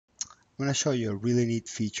I'm going to show you a really neat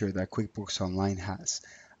feature that QuickBooks Online has.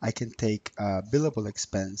 I can take a billable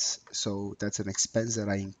expense, so that's an expense that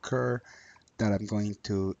I incur that I'm going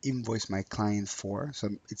to invoice my client for. So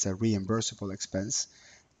it's a reimbursable expense,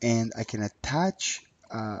 and I can attach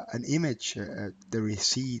an image, the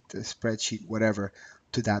receipt, the spreadsheet, whatever,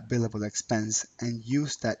 to that billable expense and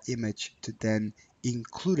use that image to then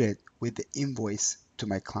include it with the invoice to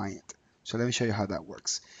my client. So let me show you how that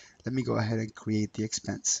works. Let me go ahead and create the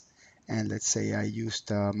expense. And let's say I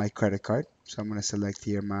used my credit card. So I'm going to select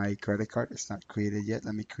here my credit card. It's not created yet.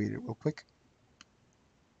 Let me create it real quick.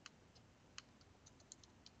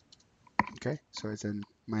 Okay, so it's in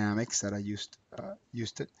my Amex that I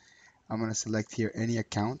used it. I'm going to select here any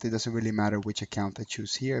account. It doesn't really matter which account I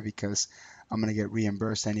choose here because I'm going to get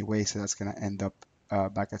reimbursed anyway, so that's going to end up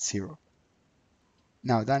back at zero.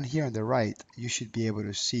 Now down here on the right, you should be able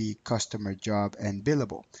to see customer job and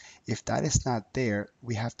billable. If that is not there,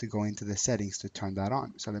 we have to go into the settings to turn that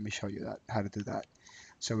on. So let me show you that how to do that.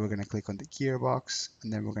 So we're going to click on the gearbox,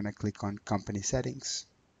 and then we're going to click on company settings.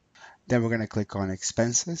 Then we're going to click on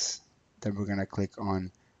expenses. Then we're going to click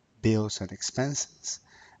on bills and expenses.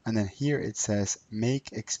 And then here it says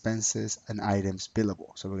make expenses and items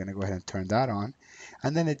billable. So we're going to go ahead and turn that on.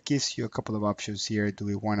 And then it gives you a couple of options here. Do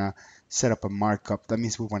we want to set up a markup? That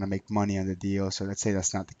means we want to make money on the deal. So let's say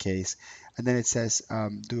that's not the case. And then it says,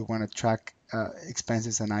 do we want to track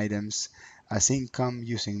expenses and items as income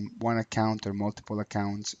using one account or multiple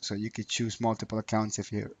accounts? So you could choose multiple accounts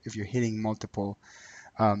if you're hitting multiple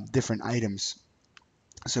different items.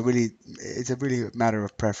 So really, it's a really matter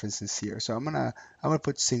of preferences here. So I'm gonna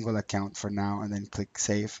put single account for now, and then click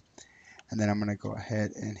save, and then I'm gonna go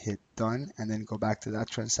ahead and hit done, and then go back to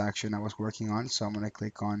that transaction I was working on. So I'm gonna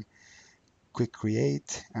click on quick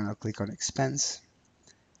create, and I'll click on expense,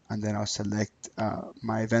 and then I'll select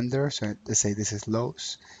my vendor. So let's say this is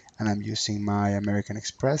Lowe's, and I'm using my American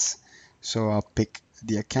Express. So I'll pick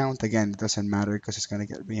the account. Again, it doesn't matter because it's going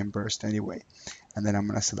to get reimbursed anyway. And then I'm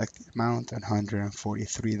going to select the amount,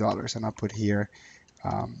 $143, and I'll put here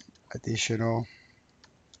additional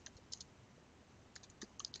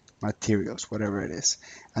materials, whatever it is.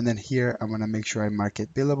 And then here, I'm going to make sure I mark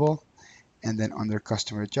it billable. And then under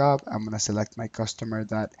customer job, I'm going to select my customer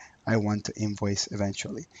that I want to invoice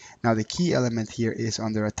eventually. Now the key element here is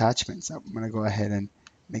under attachments. I'm going to go ahead and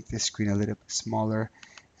make this screen a little bit smaller.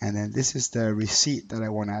 And then this is the receipt that I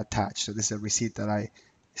want to attach. So this is a receipt that I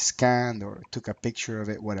scanned or took a picture of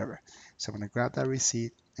it, whatever. So I'm going to grab that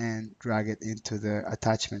receipt and drag it into the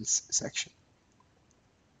attachments section.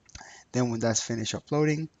 Then when that's finished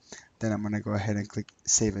uploading, then I'm going to go ahead and click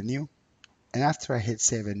save and new. And after I hit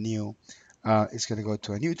save and new, it's going to go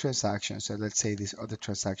to a new transaction. So let's say this other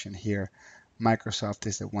transaction here, Microsoft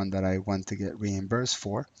is the one that I want to get reimbursed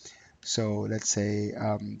for. So let's say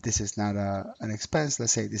this is not an expense.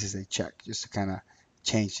 Let's say this is a check, just to kind of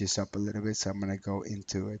change this up a little bit. So I'm going to go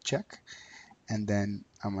into a check, and then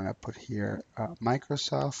I'm going to put here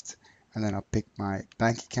Microsoft, and then I'll pick my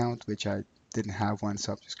bank account, which I didn't have one,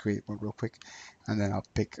 so I'll just create one real quick. And then I'll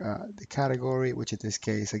pick the category, which in this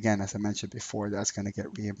case, again, as I mentioned before, that's going to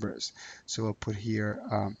get reimbursed. So we'll put here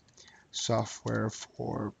software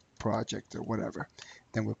for project or whatever.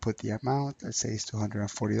 Then we'll put the amount, let's say it's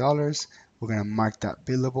 $240. We're going to mark that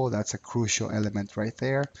billable. That's a crucial element right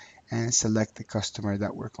there. And select the customer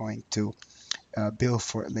that we're going to bill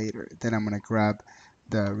for it later. Then I'm going to grab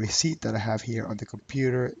the receipt that I have here on the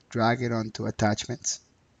computer, drag it onto attachments.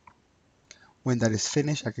 When that is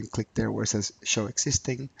finished, I can click there where it says show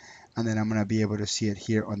existing, and then I'm going to be able to see it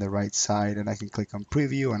here on the right side, and I can click on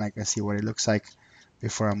preview and I can see what it looks like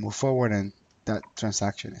before I move forward, and that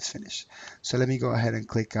transaction is finished. So let me go ahead and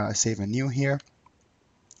click save and new here,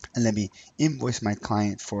 and let me invoice my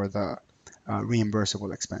client for the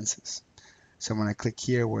reimbursable expenses. So I'm going to click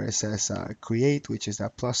here where it says create, which is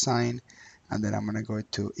that plus sign, and then I'm going to go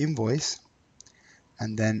to invoice,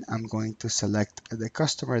 and then I'm going to select the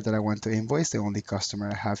customer that I want to invoice, the only customer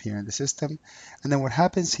I have here in the system. And then what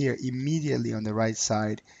happens here immediately on the right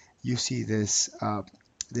side, you see this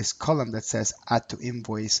column that says add to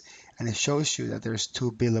invoice, and it shows you that there's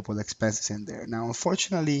two billable expenses in there. Now,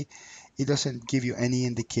 unfortunately, it doesn't give you any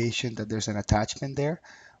indication that there's an attachment there,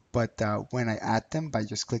 but when I add them by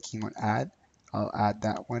just clicking on add, I'll add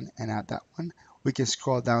that one and add that one. We can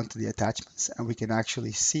scroll down to the attachments, and we can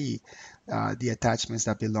actually see the attachments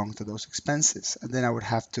that belong to those expenses. And then I would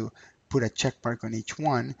have to put a check mark on each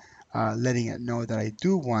one, letting it know that I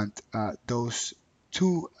do want those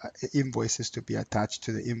two invoices to be attached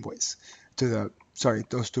to the invoice,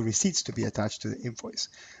 those two receipts to be attached to the invoice.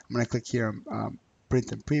 I'm going to click here on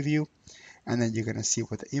print and preview, and then you're going to see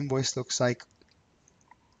what the invoice looks like.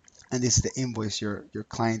 and this is the invoice your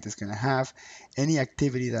client is going to have. Any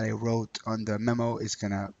activity that I wrote on the memo is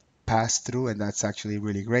going to pass through, and that's actually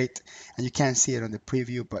really great. And you can't see it on the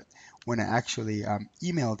preview, but when I actually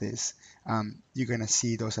email this, you're going to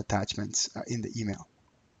see those attachments in the email.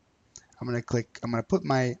 I'm going to click, I'm going to put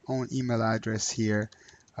my own email address here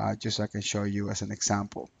just so I can show you as an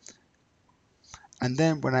example. And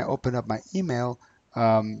then when I open up my email,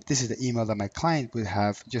 this is the email that my client would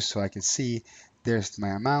have, just so I can see there's my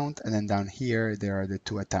amount, and then down here there are the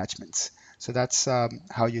two attachments. So that's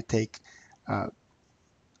how you take uh,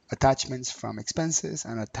 attachments from expenses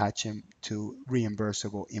and attach them to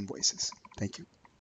reimbursable invoices. Thank you.